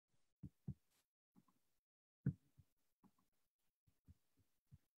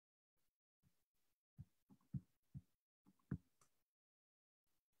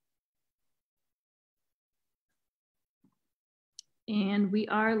And we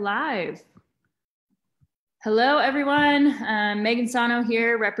are live. Hello, everyone. Megan Sano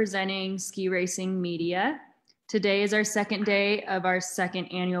here representing Ski Racing Media. Today is our second day of our second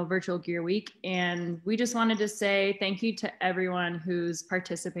annual Virtual Gear Week, and we just wanted to say thank you to everyone who's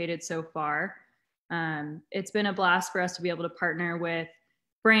participated so far. It's been a blast for us to be able to partner with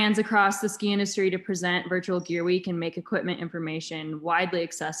brands across the ski industry to present Virtual Gear Week and make equipment information widely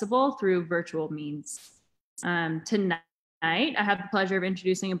accessible through virtual means. Tonight, I have the pleasure of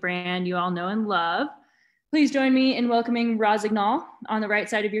introducing a brand you all know and love. Please join me in welcoming Rossignol. On the right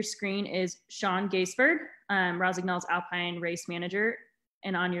side of your screen is Sean Gaisford, Rossignol's Alpine Race Manager,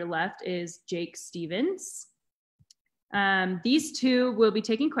 and on your left is Jake Stevens. These two will be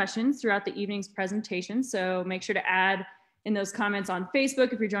taking questions throughout the evening's presentation, so make sure to add in those comments on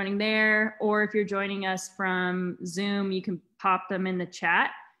Facebook if you're joining there, or if you're joining us from Zoom, you can pop them in the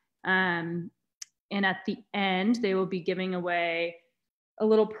chat. And at the end, they will be giving away a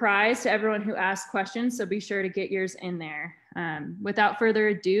little prize to everyone who asks questions, so be sure to get yours in there. Without further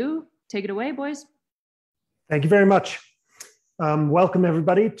ado, take it away, boys. Thank you very much. Welcome,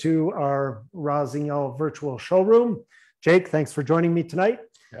 everybody, to our Rossignol virtual showroom. Jake, thanks for joining me tonight.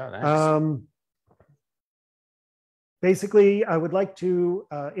 Yeah, thanks. Basically, I would like to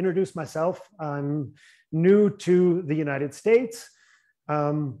introduce myself. I'm new to the United States.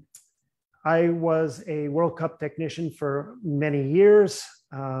 I was a World Cup technician for many years.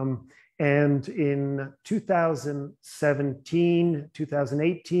 And in 2017,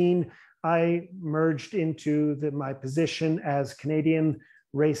 2018, I merged into my position as Canadian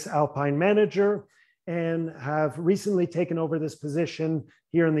Race Alpine Manager and have recently taken over this position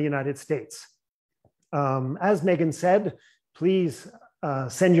here in the United States. As Megan said, please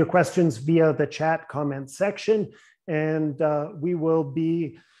send your questions via the chat comment section, and we will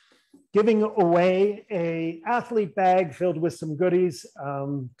be giving away an athlete bag filled with some goodies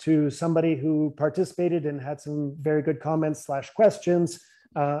to somebody who participated and had some very good comments / questions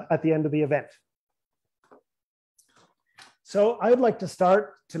at the end of the event. So I would like to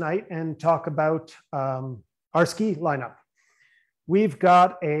start tonight and talk about our ski lineup. We've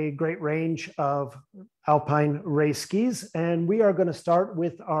got a great range of alpine race skis, and we are going to start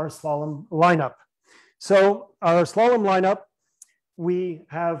with our slalom lineup. So our slalom lineup, we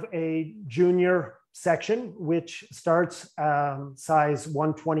have a junior section, which starts size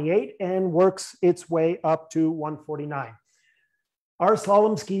 128 and works its way up to 149. Our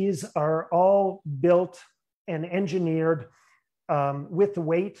slalom skis are all built and engineered with the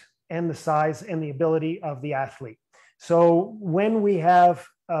weight and the size and the ability of the athlete. So when we have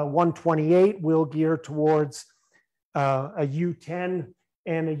 128, we'll gear towards a U10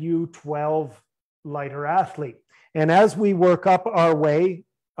 and a U12 lighter athlete. And as we work up our way,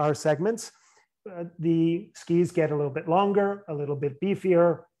 our segments, the skis get a little bit longer, a little bit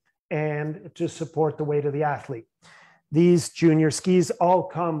beefier, and to support the weight of the athlete. These junior skis all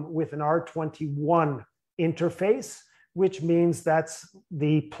come with an R21 interface, which means that's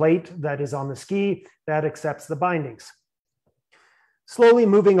the plate that is on the ski that accepts the bindings. Slowly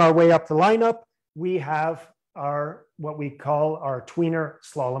moving our way up the lineup, we have our what we call our tweener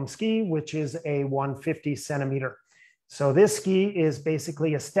slalom ski, which is a 150 centimeter. So this ski is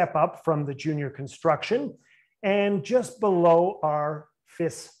basically a step up from the junior construction and just below our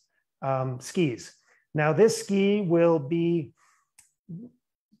FIS skis. Now this ski will be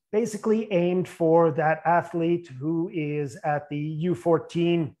basically aimed for that athlete who is at the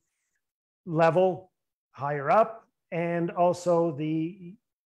U14 level higher up, and also the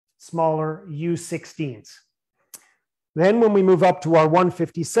smaller U16s. Then when we move up to our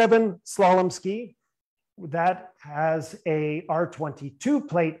 157 slalom ski, that has a R22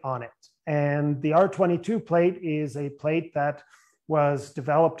 plate on it. And the R22 plate is a plate that was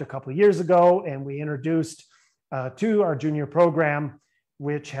developed a couple of years ago, and we introduced to our junior program,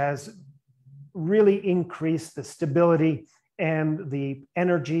 which has really increased the stability and the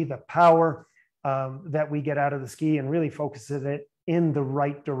energy, the power that we get out of the ski, and really focuses it in the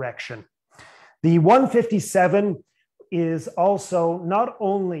right direction. The 157 is also not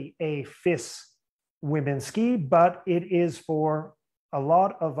only a FIS women's ski, but it is for a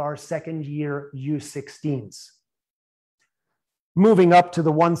lot of our second year U16s. Moving up to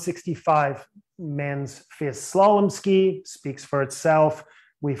the 165 men's FIS slalom ski speaks for itself.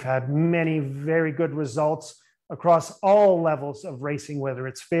 We've had many very good results across all levels of racing, whether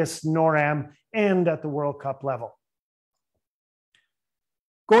it's FIS, NORAM, and at the World Cup level.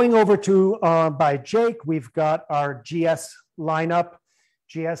 Going over to by Jake, we've got our GS lineup.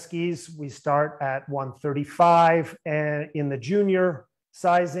 GS skis, we start at 135 and in the junior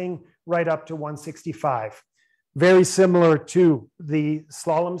sizing, right up to 165. Very similar to the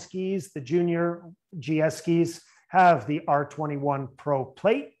slalom skis, the junior GS skis have the R21 Pro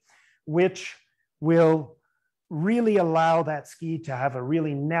plate, which will really allow that ski to have a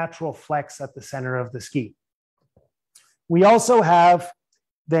really natural flex at the center of the ski. We also have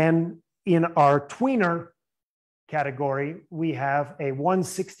then in our tweener category, we have a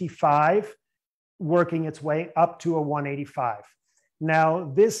 165 working its way up to a 185.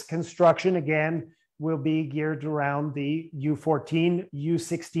 Now, this construction, again, will be geared around the U14,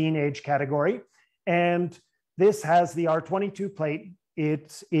 U16 age category. And this has the R22 plate.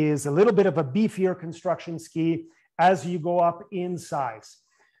 It is a little bit of a beefier construction ski as you go up in size.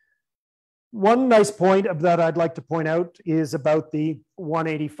 One nice point that I'd like to point out is about the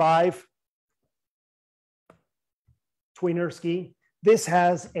 185 tweener ski. This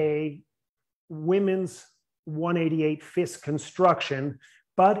has a women's 188 fist construction,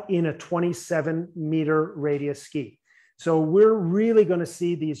 but in a 27-meter radius ski. So we're really going to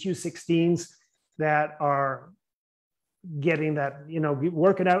see these U16s that are getting that,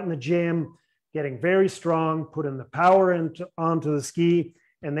 working out in the gym, getting very strong, putting the power onto the ski,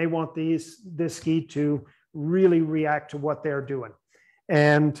 and they want this ski to really react to what they're doing.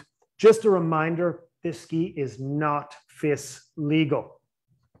 And just a reminder, this ski is not FIS legal.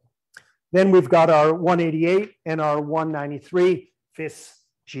 Then we've got our 188 and our 193 FIS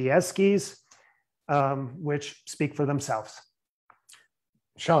GS skis, which speak for themselves.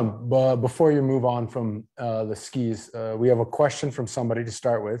 Sean, before you move on from the skis, we have a question from somebody to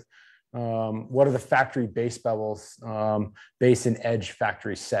start with. What are the factory base bevels, base and edge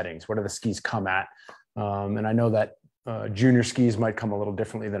factory settings? What do the skis come at? And I know that junior skis might come a little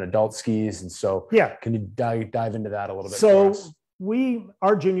differently than adult skis. And so can you dive into that a little bit? So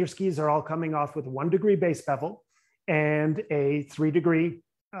our junior skis are all coming off with 1 degree base bevel and a 3 degree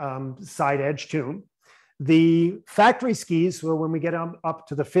side edge tune. The factory skis, so when we get up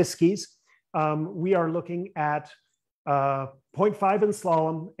to the FIS skis, we are looking at 0.5 in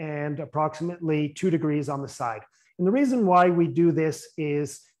slalom and approximately 2 degrees on the side. And the reason why we do this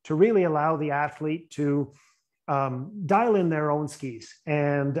is to really allow the athlete to dial in their own skis.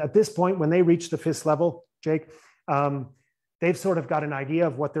 And at this point, when they reach the FIS level, Jake, they've sort of got an idea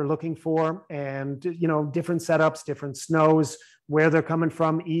of what they're looking for, and different setups, different snows, where they're coming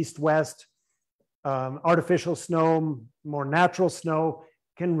from, east, west, artificial snow, more natural snow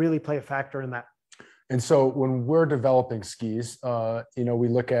can really play a factor in that. And so when we're developing skis, we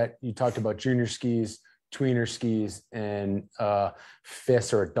look at, you talked about junior skis, tweener skis, and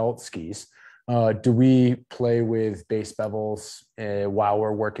FIS or adult skis. Do we play with base bevels while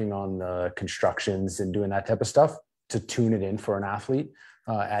we're working on the constructions and doing that type of stuff to tune it in for an athlete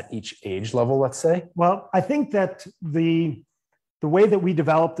at each age level, let's say? Well, I think that the way that we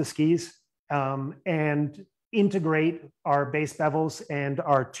develop the skis and integrate our base bevels and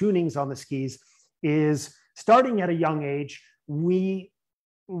our tunings on the skis is starting at a young age.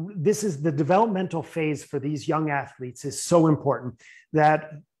 This is the developmental phase for these young athletes is so important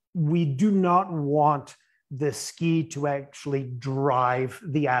that we do not want the ski to actually drive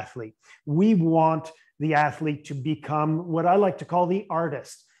the athlete. We want the athlete to become what I like to call the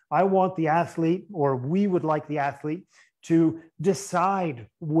artist. I want the athlete, or we would like the athlete, to decide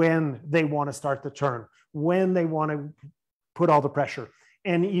when they want to start the turn, when they want to put all the pressure.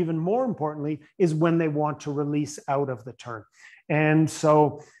 And even more importantly is when they want to release out of the turn. And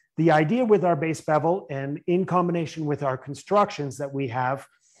so the idea with our base bevel and in combination with our constructions that we have,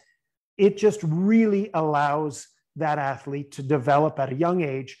 it just really allows that athlete to develop at a young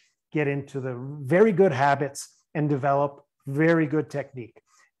age, get into the very good habits and develop very good technique.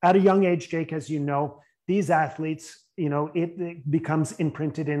 At a young age, Jake, as you know, these athletes, it becomes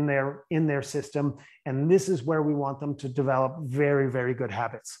imprinted in their system. And this is where we want them to develop very, very good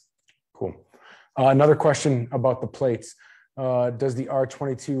habits. Cool. Another question about the plates. Does the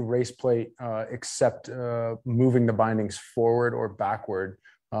R22 race plate accept moving the bindings forward or backward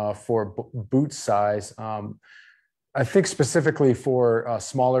for boot size? I think specifically for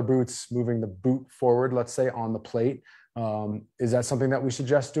smaller boots, moving the boot forward, let's say, on the plate. Is that something that we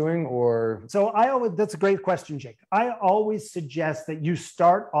suggest doing, or? So that's a great question, Jake. I always suggest that you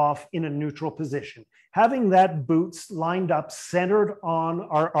start off in a neutral position. Having that boots lined up, centered on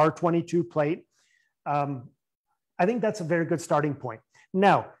our R22 plate, I think that's a very good starting point.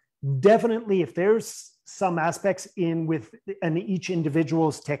 Now, definitely if there's some aspects in each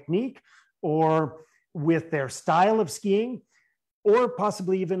individual's technique or with their style of skiing, or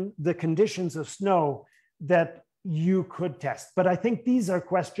possibly even the conditions of snow that you could test. But I think these are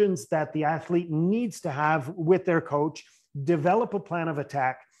questions that the athlete needs to have with their coach, develop a plan of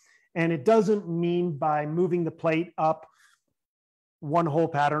attack, And it doesn't mean by moving the plate up one hole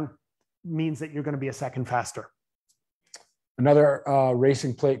pattern means that you're going to be a second faster. Another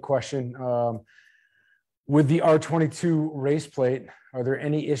racing plate question. With the R22 race plate, are there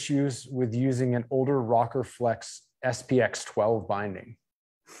any issues with using an older Rocker Flex SPX 12 binding?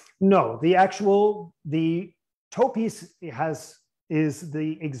 No, the toe piece is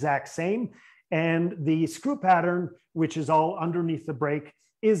the exact same. And the screw pattern, which is all underneath the brake,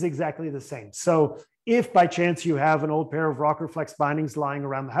 is exactly the same. So if by chance you have an old pair of Rocker Flex bindings lying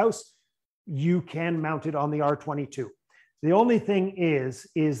around the house, you can mount it on the R22. The only thing is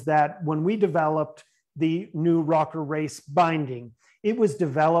that when we developed the new Rocker Race binding, it was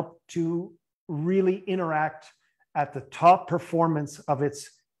developed to really interact at the top performance of its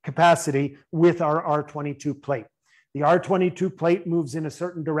capacity with our R22 plate. The R22 plate moves in a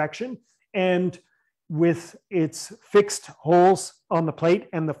certain direction, and with its fixed holes on the plate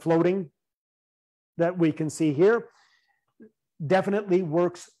and the floating that we can see here, definitely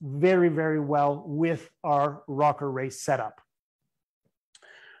works very, very well with our Rocker Race setup.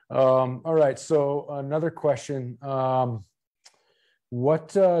 All right, so another question. What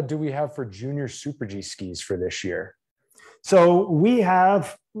do we have for junior Super G skis for this year? So we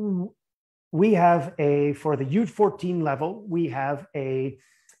have for the U14 level, we have a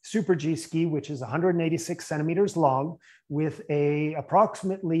Super G ski, which is 186 centimeters long with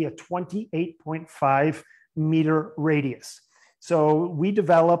approximately a 28.5 meter radius. So we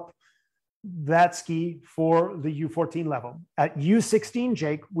develop that ski for the U14 level. At U16,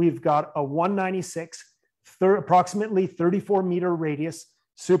 Jake, we've got a 196, approximately 34 meter radius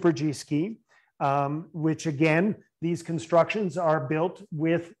Super G ski, which again, these constructions are built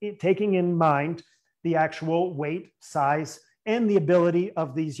with it, taking in mind the actual weight, size, and the ability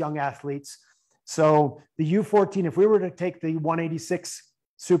of these young athletes. So the U14, if we were to take the 186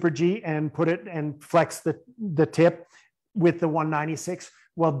 Super G and put it and flex the tip with the 196,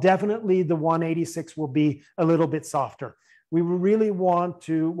 well, definitely the 186 will be a little bit softer. We really want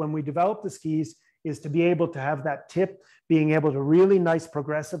to, when we develop the skis, is to be able to have that tip being able to really nice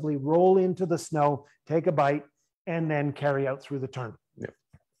progressively roll into the snow, take a bite, and then carry out through the turn. Yep.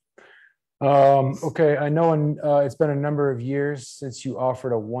 Okay, I know it's been a number of years since you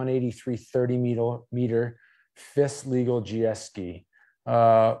offered a 183 30-meter FIS legal GS ski.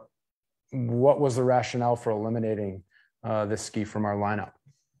 What was the rationale for eliminating this ski from our lineup?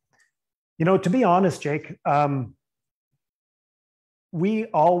 You know, to be honest, Jake, we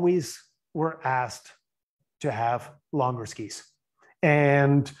always were asked to have longer skis.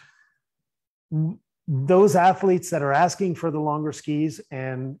 And those athletes that are asking for the longer skis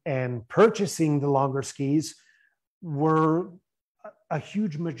and purchasing the longer skis were a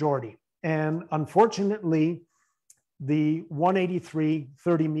huge majority. And unfortunately, the 183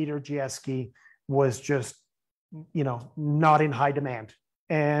 30-meter GS ski was just, you know, not in high demand.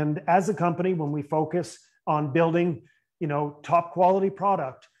 And as a company, when we focus on building, you know, top quality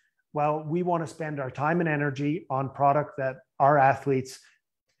product, well, we want to spend our time and energy on product that our athletes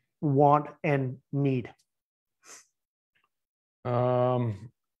want and need. All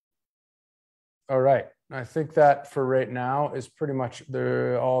right. I think that for right now is pretty much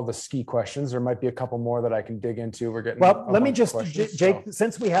all the ski questions. There might be a couple more that I can dig into. We're getting let me just, Jake,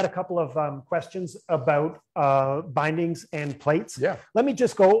 since we had a couple of questions about bindings and plates, yeah, let me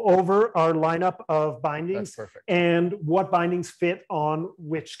just go over our lineup of bindings and what bindings fit on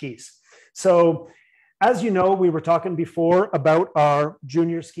which skis. So as you know, we were talking before about our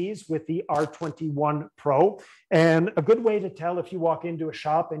junior skis with the R21 Pro. And a good way to tell if you walk into a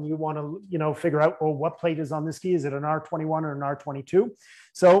shop and you want to, you know, figure out, well, what plate is on this ski? Is it an R21 or an R22?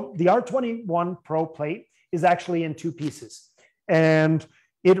 So the R21 Pro plate is actually in two pieces. And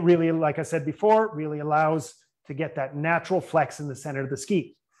it really, like I said before, really allows to get that natural flex in the center of the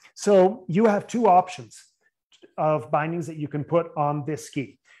ski. So you have two options of bindings that you can put on this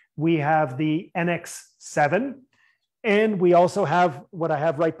ski. We have the NX7, and we also have what I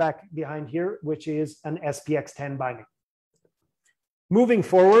have right back behind here, which is an SPX 10 binding. Moving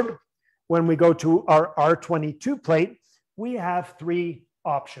forward, when we go to our R22 plate, we have three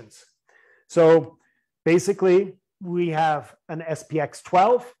options. So basically, we have an SPX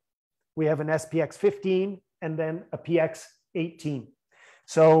 12, we have an SPX 15, and then a PX 18.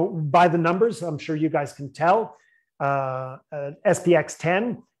 So by the numbers, I'm sure you guys can tell, SPX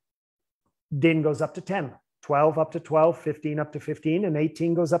 10, DIN goes up to 10, 12 up to 12, 15 up to 15, and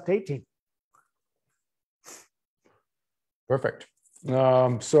 18 goes up to 18. Perfect.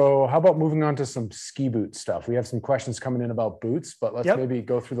 So how about moving on to some ski boot stuff? We have some questions coming in about boots, but let's maybe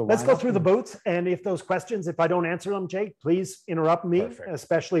go through the lineup. Let's go through the boots. And if those questions, if I don't answer them, Jake, please interrupt me. Perfect.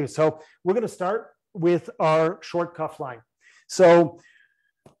 Especially. So we're going to start with our short cuff line. So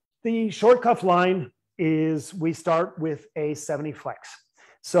the short cuff line is we start with a 70 flex.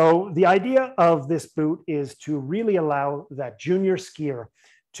 So the idea of this boot is to really allow that junior skier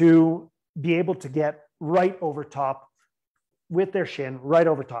to be able to get right over top with their shin, right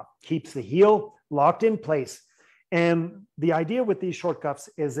over top, keeps the heel locked in place. And the idea with these short cuffs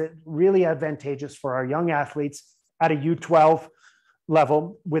is it really advantageous for our young athletes at a U12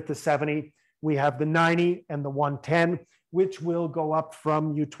 level with the 70. We have the 90 and the 110, which will go up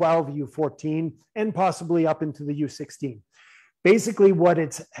from U12, U14, and possibly up into the U16. Basically, what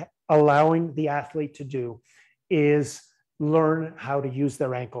it's allowing the athlete to do is learn how to use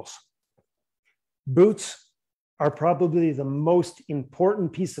their ankles. Boots are probably the most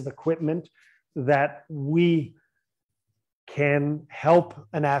important piece of equipment that we can help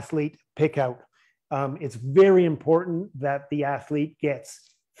an athlete pick out. It's very important that the athlete gets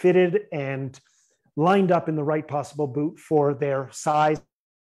fitted and lined up in the right possible boot for their size.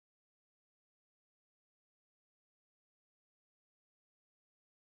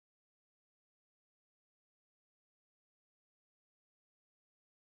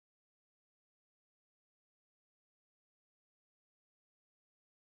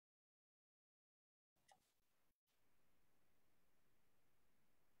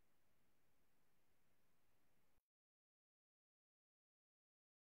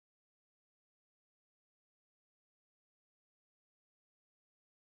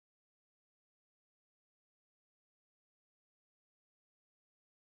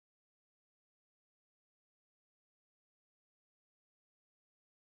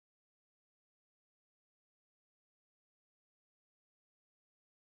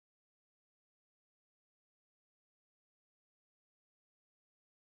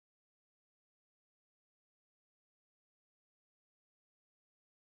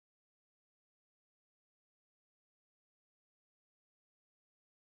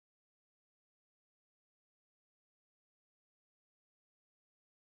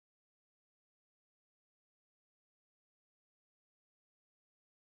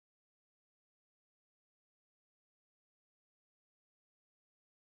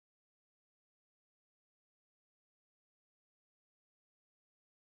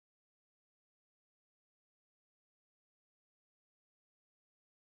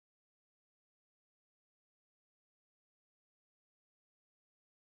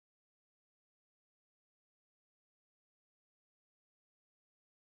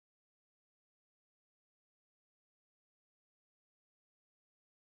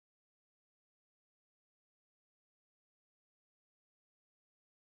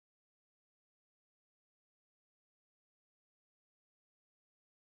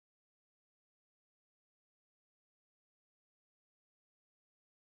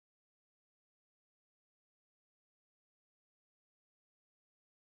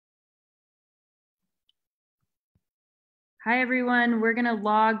 Hi, everyone. We're going to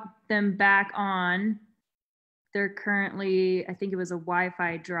log them back on. They're currently, I think it was a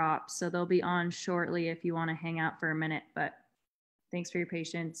Wi-Fi drop, so they'll be on shortly if you want to hang out for a minute, but thanks for your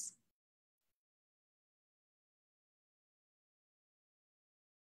patience.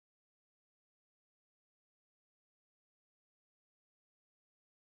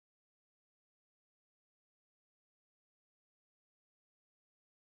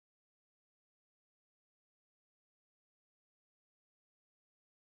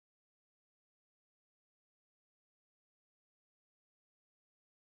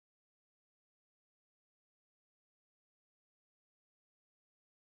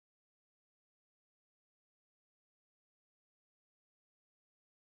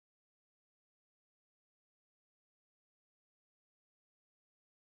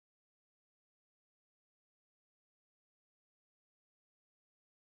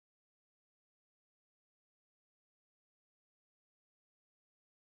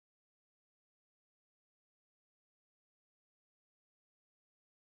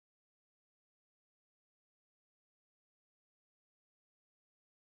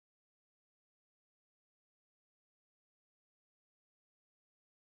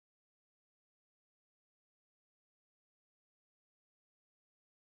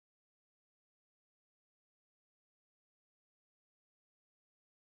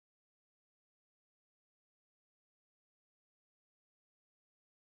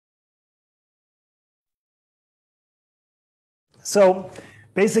 So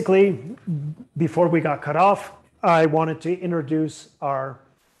basically, before we got cut off, I wanted to introduce our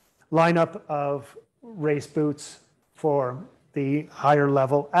lineup of race boots for the higher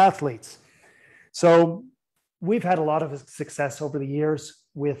level athletes. So we've had a lot of success over the years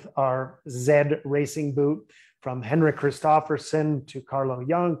with our Z racing boot, from Henrik Kristoffersen to Carlo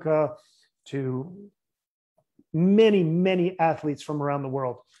Janka to many, many athletes from around the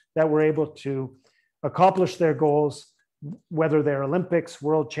world that were able to accomplish their goals, whether they're Olympics,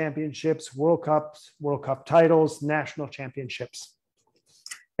 World Championships, World Cups, World Cup titles, national championships.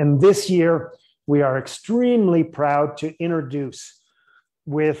 And this year, we are extremely proud to introduce,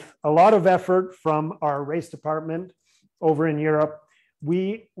 with a lot of effort from our race department over in Europe,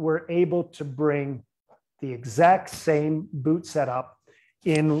 we were able to bring the exact same boot setup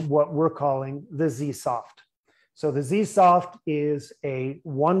in what we're calling the Z Soft. So the Z Soft is a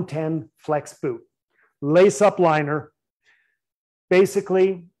 110 flex boot, lace up liner.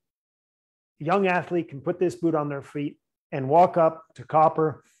 Basically, a young athlete can put this boot on their feet and walk up to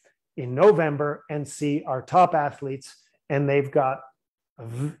Copper in November and see our top athletes, and they've got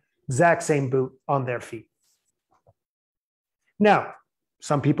the exact same boot on their feet. Now,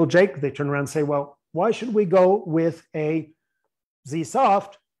 some people, Jake, they turn around and say, well, why should we go with a Z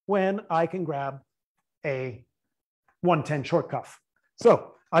Soft when I can grab a 110 short cuff?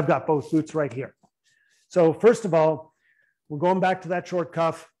 So I've got both boots right here. So first of all, we're going back to that short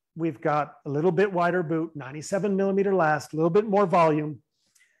cuff. We've got a little bit wider boot, 97 millimeter last, a little bit more volume.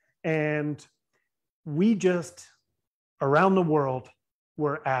 And we just, around the world,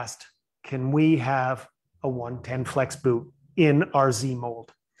 were asked, can we have a 110 flex boot in our Z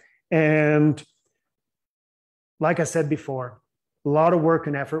mold? And like I said before, a lot of work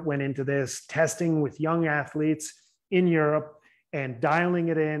and effort went into this, testing with young athletes in Europe and dialing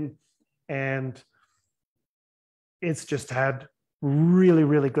it in. And it's just had really,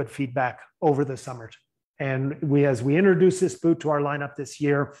 really good feedback over the summer. And as we introduce this boot to our lineup this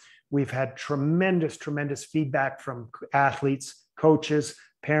year, we've had tremendous, tremendous feedback from athletes, coaches,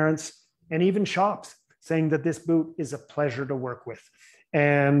 parents, and even shops saying that this boot is a pleasure to work with.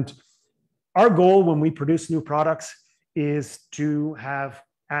 And our goal when we produce new products is to have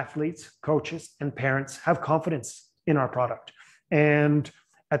athletes, coaches, and parents have confidence in our product. And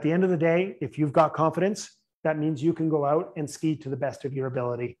at the end of the day, if you've got confidence, that means you can go out and ski to the best of your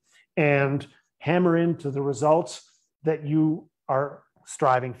ability and hammer into the results that you are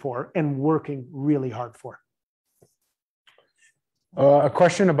striving for and working really hard for. A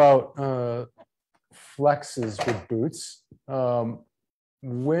question about flexes with boots.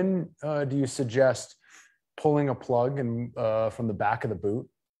 When do you suggest pulling a plug and from the back of the boot,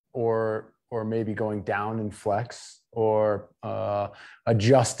 or maybe going down in flex, or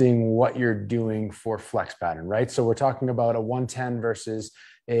adjusting what you're doing for flex pattern, right? So we're talking about a 110 versus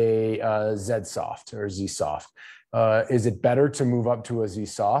a Z soft or Z soft. Is it better to move up to a Z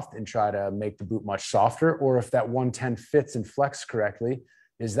soft and try to make the boot much softer? Or if that 110 fits and flex correctly,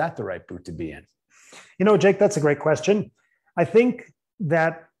 is that the right boot to be in? You know, Jake, that's a great question. I think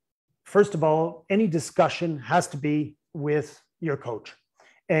that, first of all, any discussion has to be with your coach.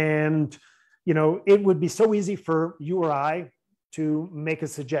 And, you know, it would be so easy for you or I to make a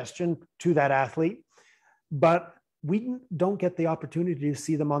suggestion to that athlete, but we don't get the opportunity to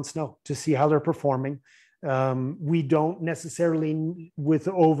see them on snow, to see how they're performing. We don't necessarily, with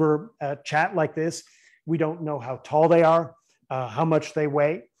over a chat like this, we don't know how tall they are, how much they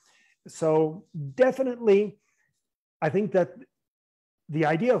weigh. So definitely, I think that the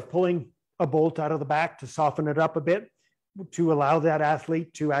idea of pulling a bolt out of the back to soften it up a bit, to allow that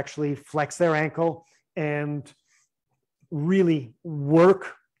athlete to actually flex their ankle and really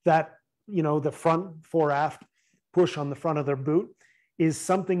work that, you know, the front fore aft push on the front of their boot, is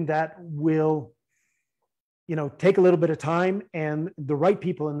something that will, you know, take a little bit of time and the right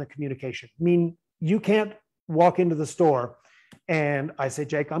people in the communication. I mean, you can't walk into the store and I say,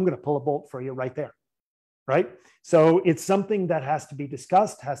 Jake, I'm going to pull a bolt for you right there. Right. So it's something that has to be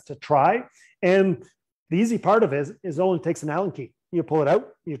discussed, has to try. And the easy part of it is only takes an Allen key. You pull it out,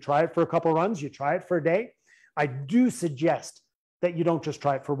 you try it for a couple of runs, you try it for a day. I do suggest that you don't just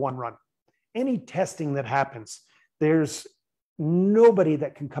try it for one run. Any testing that happens, there's nobody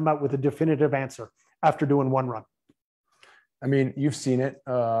that can come out with a definitive answer after doing one run. I mean, you've seen it,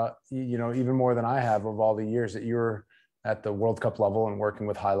 you know, even more than I have of all the years that you're at the World Cup level and working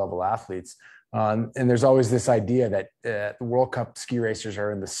with high level athletes. And there's always this idea that the World Cup ski racers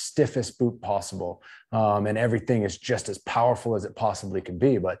are in the stiffest boot possible, and everything is just as powerful as it possibly can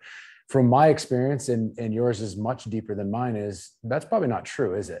be. But from my experience, and yours is much deeper than mine is, that's probably not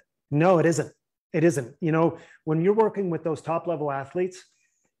true, is it? No, it isn't. It isn't. You know, when you're working with those top level athletes,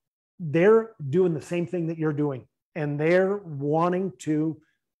 they're doing the same thing that you're doing and they're wanting to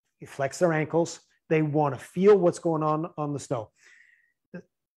flex their ankles. They want to feel what's going on the snow.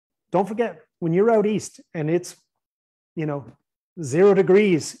 Don't forget, when you're out east and it's, 0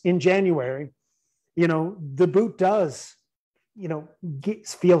 degrees in January, the boot does,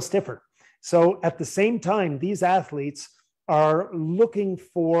 feel stiffer. So at the same time, these athletes are looking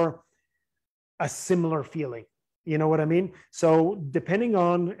for a similar feeling. You know what I mean? So depending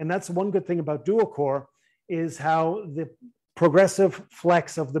on, and that's one good thing about dual core, is how the progressive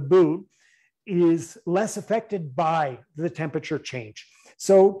flex of the boot is less affected by the temperature change.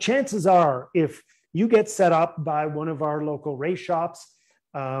 So chances are, if you get set up by one of our local race shops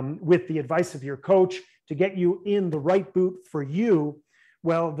with the advice of your coach to get you in the right boot for you,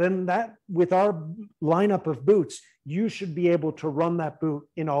 well, then that with our lineup of boots, you should be able to run that boot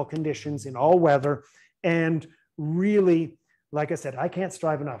in all conditions, in all weather. And really, like I said, I can't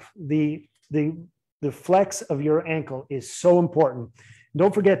strive enough. The flex of your ankle is so important.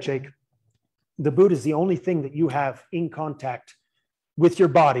 Don't forget, Jake, the boot is the only thing that you have in contact with your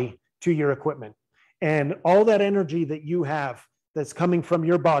body to your equipment. And all that energy that you have that's coming from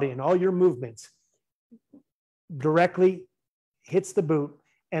your body and all your movements directly hits the boot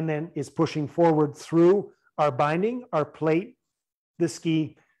and then is pushing forward through our binding, our plate, the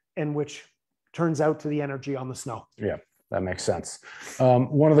ski, and which turns out to the energy on the snow. Yeah, that makes sense.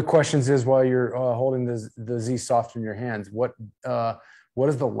 One of the questions is, while you're holding the Z Soft in your hands, what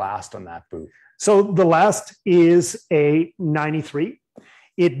is the last on that boot? So the last is a 93.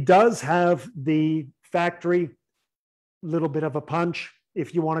 It does have the factory little bit of a punch,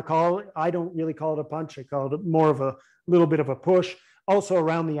 if you want to call it. I don't really call it a punch. I call it more of a little bit of a push, also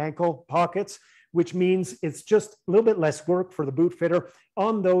around the ankle pockets, which means it's just a little bit less work for the boot fitter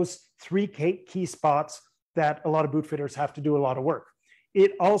on those 3 key spots that a lot of boot fitters have to do a lot of work.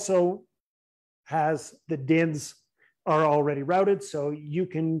 It also has the DINs are already routed, so you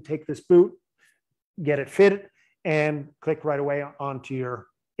can take this boot, get it fitted, and click right away into your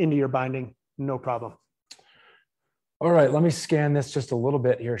binding, no problem. All right, let me scan this just a little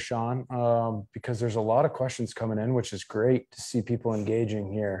bit here, Sean, because there's a lot of questions coming in, which is great to see people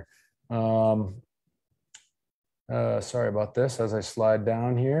engaging here. Sorry about this as I slide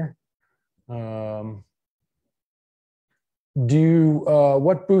down here.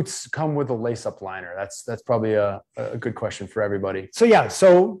 What boots come with a lace-up liner? That's probably a good question for everybody. So yeah,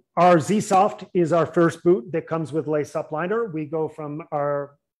 so our Z Soft is our first boot that comes with lace-up liner. We go from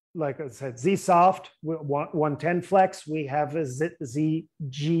our, like I said, Z Soft 110 Flex. We have a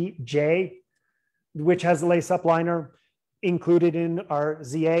ZGJ, which has a lace-up liner included in our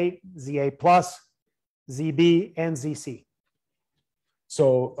ZA, ZA Plus, ZB, and ZC.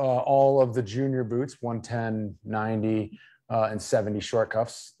 So all of the junior boots, 110, 90, and 70 short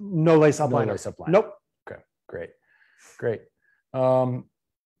cuffs. No lace-up liner. Lace-up liner. Nope. Okay, great.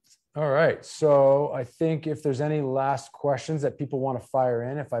 All right, so I think if there's any last questions that people want to fire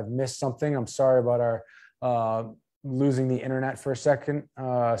in, if I've missed something, I'm sorry about our losing the internet for a second.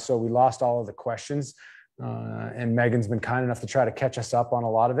 So we lost all of the questions. And Megan's been kind enough to try to catch us up on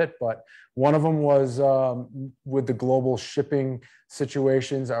a lot of it. But one of them was with the global shipping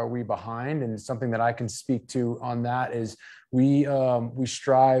situations, are we behind? And something that I can speak to on that is we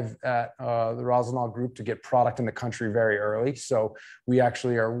strive at the Rossignol group to get product in the country very early. So we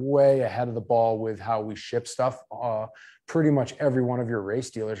actually are way ahead of the ball with how we ship stuff. Pretty much every one of your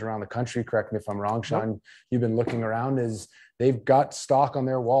race dealers around the country, correct me if I'm wrong, Sean, Nope. You've been looking around, is they've got stock on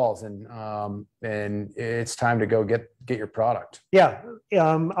their walls, and it's time to go get your product. Yeah,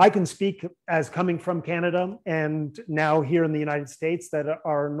 I can speak as coming from Canada and now here in the United States that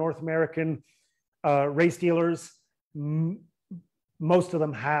our North American race dealers, most of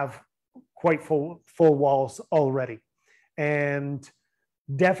them have quite full walls already. And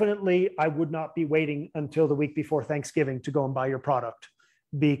definitely, I would not be waiting until the week before Thanksgiving to go and buy your product,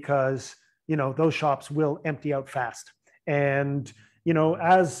 because, those shops will empty out fast. And,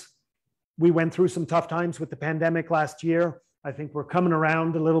 as we went through some tough times with the pandemic last year, I think we're coming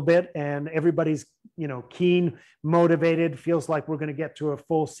around a little bit, and everybody's, keen, motivated, feels like we're going to get to a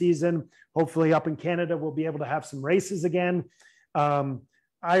full season. Hopefully up in Canada, we'll be able to have some races again.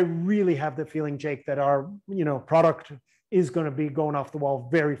 I really have the feeling, Jake, that our, product is going to be going off the wall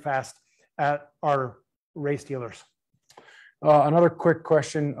very fast at our race dealers. Another quick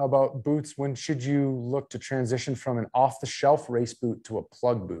question about boots. When should you look to transition from an off-the-shelf race boot to a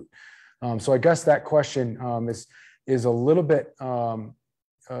plug boot? So I guess that question is a little bit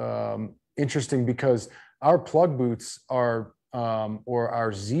interesting, because our plug boots are, or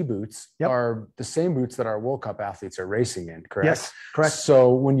our Z boots, Yep. are the same boots that our World Cup athletes are racing in, correct? Yes, correct.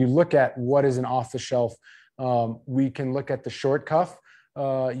 So when you look at what is an off-the-shelf We can look at the short cuff.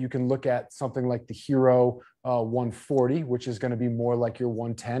 You can look at something like the Hero 140, which is going to be more like your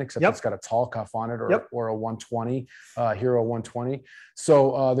 110, except it's got a tall cuff on it, or a 120, Hero 120.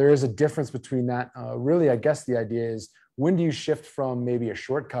 So there is a difference between that. Really, I guess the idea is, when do you shift from maybe a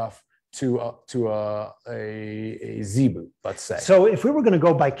short cuff to a Z boot, let's say? So if we were going to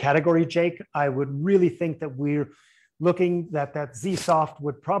go by category, Jake, I would really think that we're looking that Z soft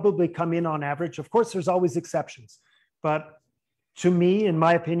would probably come in on average. Of course, there's always exceptions, but to me, in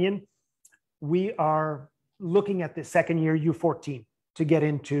my opinion, we are looking at the second year U14 to get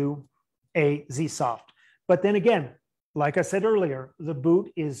into a Z soft. But then again, like I said earlier, the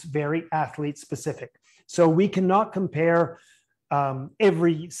boot is very athlete specific. So we cannot compare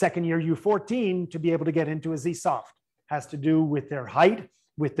every second year U14 to be able to get into a Z soft. Has to do with their height,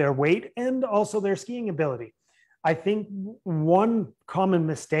 with their weight, and also their skiing ability. I think one common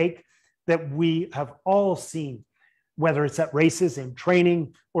mistake that we have all seen, whether it's at races, in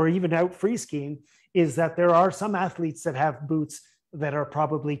training, or even out free skiing, is that there are some athletes that have boots that are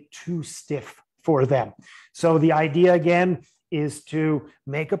probably too stiff for them. So the idea, again, is to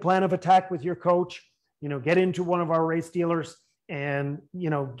make a plan of attack with your coach, get into one of our race dealers and,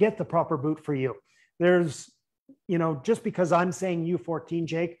 get the proper boot for you. There's, just because I'm saying U14,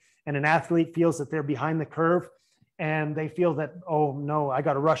 Jake, and an athlete feels that they're behind the curve and they feel that, oh no, I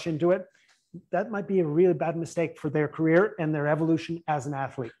got to rush into it, that might be a really bad mistake for their career and their evolution as an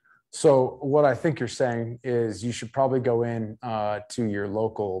athlete. So what I think you're saying is you should probably go in to your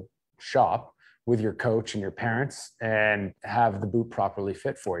local shop with your coach and your parents and have the boot properly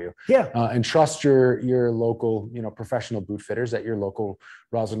fit for you. Yeah. And trust your local, professional boot fitters at your local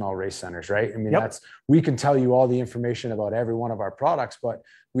Rossignol race centers, right? I mean, we can tell you all the information about every one of our products, but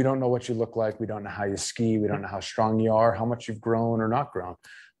we don't know what you look like. We don't know how you ski. We don't know how strong you are, how much you've grown or not grown.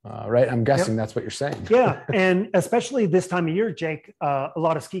 Right. I'm guessing that's what you're saying. Yeah. And especially this time of year, Jake, a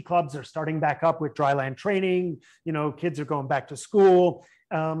lot of ski clubs are starting back up with dryland training. Kids are going back to school.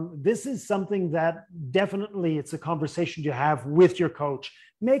 This is something that definitely it's a conversation to have with your coach.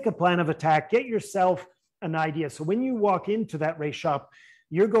 Make a plan of attack, get yourself an idea. So when you walk into that race shop,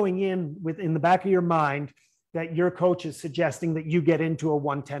 you're going in the back of your mind that your coach is suggesting that you get into a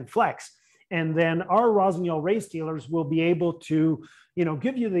 110 flex. And then our Rossignol race dealers will be able to,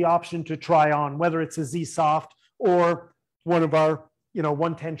 give you the option to try on, whether it's a Z soft or one of our,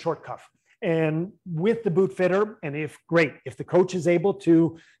 110 short cuff. And with the boot fitter, and if the coach is able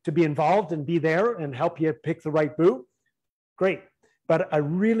to be involved and be there and help you pick the right boot, great. But I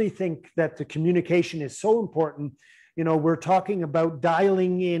really think that the communication is so important. We're talking about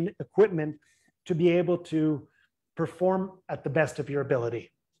dialing in equipment to be able to perform at the best of your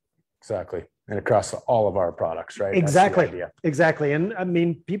ability. Exactly. And across all of our products, right? Exactly. And I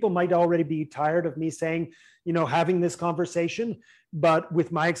mean, people might already be tired of me saying, having this conversation, but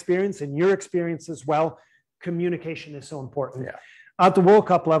with my experience and your experience as well, communication is so important. Yeah. At the World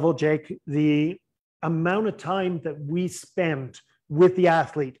Cup level, Jake, the amount of time that we spend with the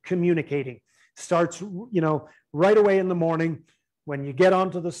athlete communicating starts, right away in the morning when you get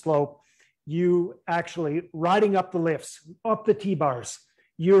onto the slope, you actually riding up the lifts, up the T-bars,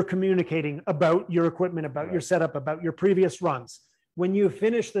 you're communicating about your equipment, about your setup, about your previous runs. When you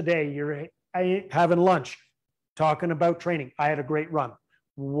finish the day, you're having lunch, talking about training. I had a great run.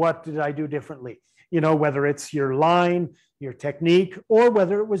 What did I do differently? Whether it's your line, your technique, or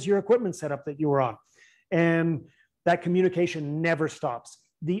whether it was your equipment setup that you were on. And that communication never stops.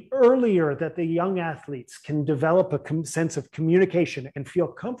 The earlier that the young athletes can develop a sense of communication and feel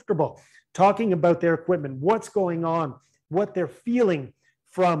comfortable talking about their equipment, what's going on, what they're feeling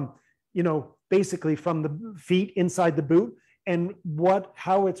from, basically from the feet inside the boot, and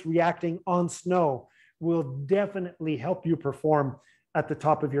how it's reacting on snow will definitely help you perform at the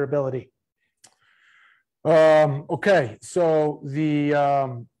top of your ability. Okay. So the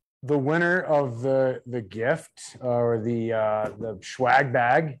winner of the gift or the swag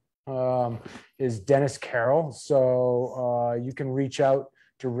bag is Dennis Carroll. So you can reach out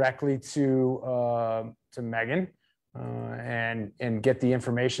directly to Megan and get the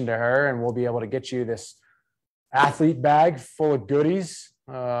information to her, and we'll be able to get you this athlete bag full of goodies.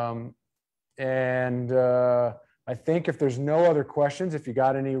 And I think if there's no other questions, if you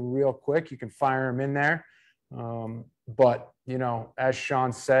got any real quick, you can fire them in there. But, as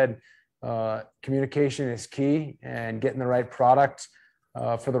Sean said, communication is key, and getting the right product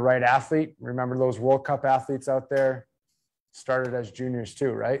for the right athlete. Remember, those World Cup athletes out there started as juniors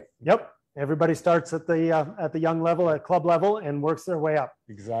too, right? Yep. Everybody starts at the young level, at club level, and works their way up.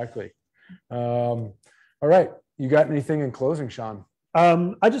 Exactly. All right. You got anything in closing, Sean?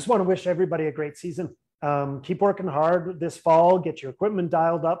 I just want to wish everybody a great season. Keep working hard this fall, get your equipment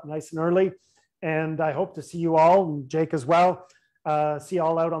dialed up nice and early. And I hope to see you all, and Jake as well, see you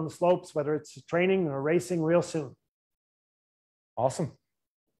all out on the slopes, whether it's training or racing real soon. Awesome.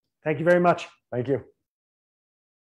 Thank you very much. Thank you.